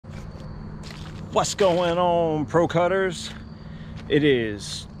What's going on, pro cutters? It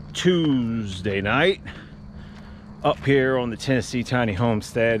is Tuesday night up here on the Tennessee tiny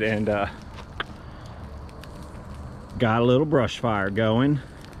homestead, and got a little brush fire going.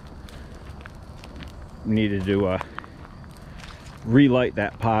 Needed to relight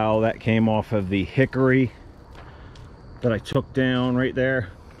that pile that came off of the hickory that I took down right there.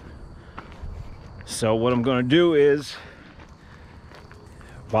 So what I'm going to do is,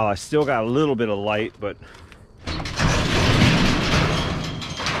 while I still got a little bit of light, but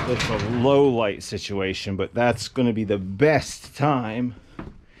it's a low light situation, but that's going to be the best time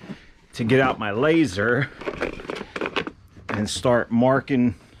to get out my laser and start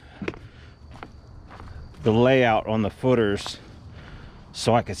marking the layout on the footers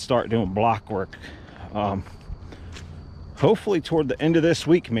so I could start doing block work. Hopefully toward the end of this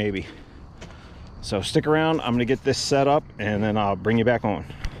week, maybe. So stick around, I'm gonna get this set up and then I'll bring you back on.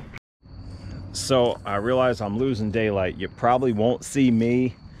 So I realize I'm losing daylight. You probably won't see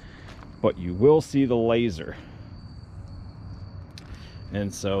me, but you will see the laser.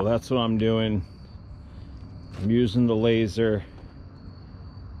 And so that's what I'm doing. I'm using the laser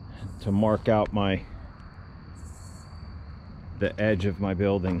to mark out the edge of my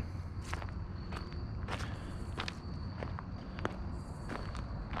building.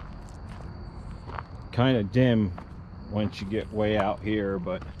 Kind of dim once you get way out here,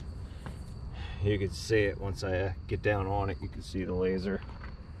 but you can see it once I get down on it. You can see the laser.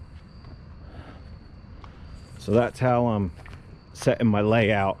 So that's how I'm setting my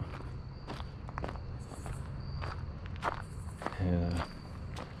layout.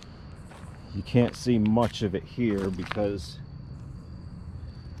 You can't see much of it here because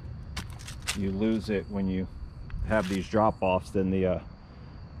you lose it when you have these drop-offs. Then the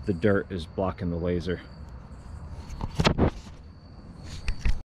dirt is blocking the laser.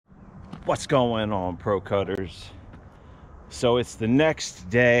 What's going on, pro cutters? So it's the next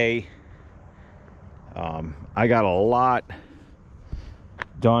day. I got a lot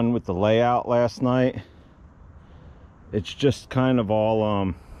done with the layout last night. It's just kind of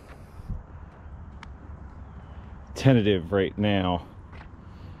all tentative right now.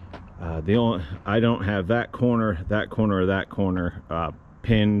 I don't have that corner, or that corner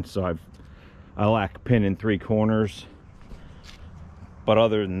pinned, so I lack pin in 3 corners. But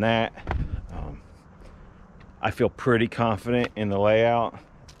other than that, I feel pretty confident in the layout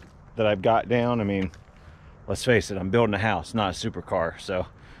that I've got down. I mean, let's face it, I'm building a house, not a supercar, so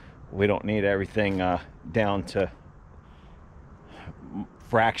we don't need everything down to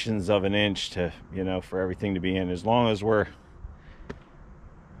fractions of an inch to, you know, for everything to be in. As long as we're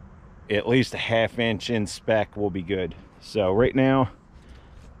at least a ½ inch in spec, we'll be good. So right now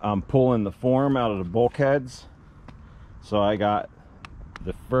I'm pulling the form out of the bulkheads. So I got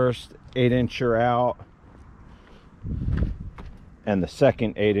the first 8-incher out and the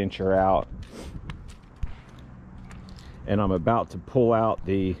second 8-incher out, and I'm about to pull out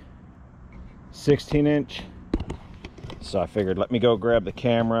the 16-inch. So I figured, let me go grab the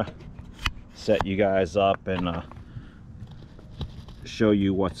camera, set you guys up, and show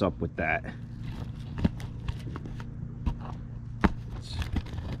you what's up with that. It's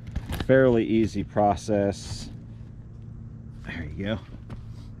a fairly easy process. There you go.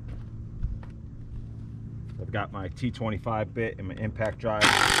 I've got my T25 bit and my impact driver.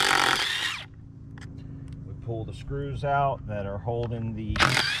 We pull the screws out that are holding the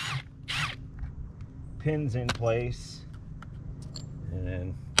pins in place, and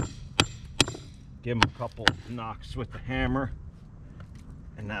then give them a couple knocks with the hammer,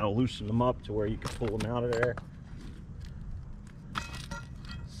 and that'll loosen them up to where you can pull them out of there.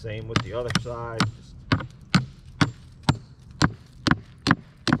 Same with the other side. Just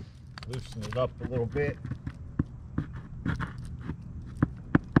loosen it up a little bit.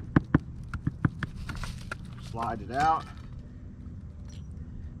 Slide it out,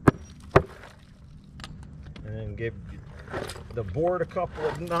 and then give the board a couple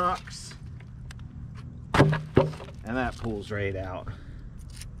of knocks, and that pulls right out.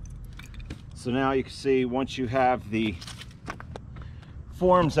 So now you can see, once you have the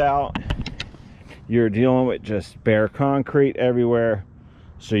forms out, you're dealing with just bare concrete everywhere,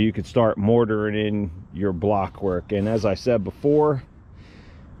 so you could start mortaring in your block work. And as I said before,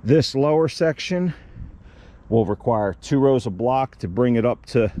 this lower section will require 2 rows of block to bring it up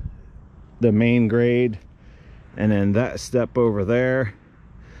to the main grade, and then that step over there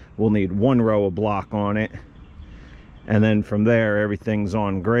will need 1 row of block on it, and then from there everything's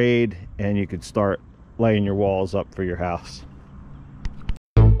on grade and you could start laying your walls up for your house.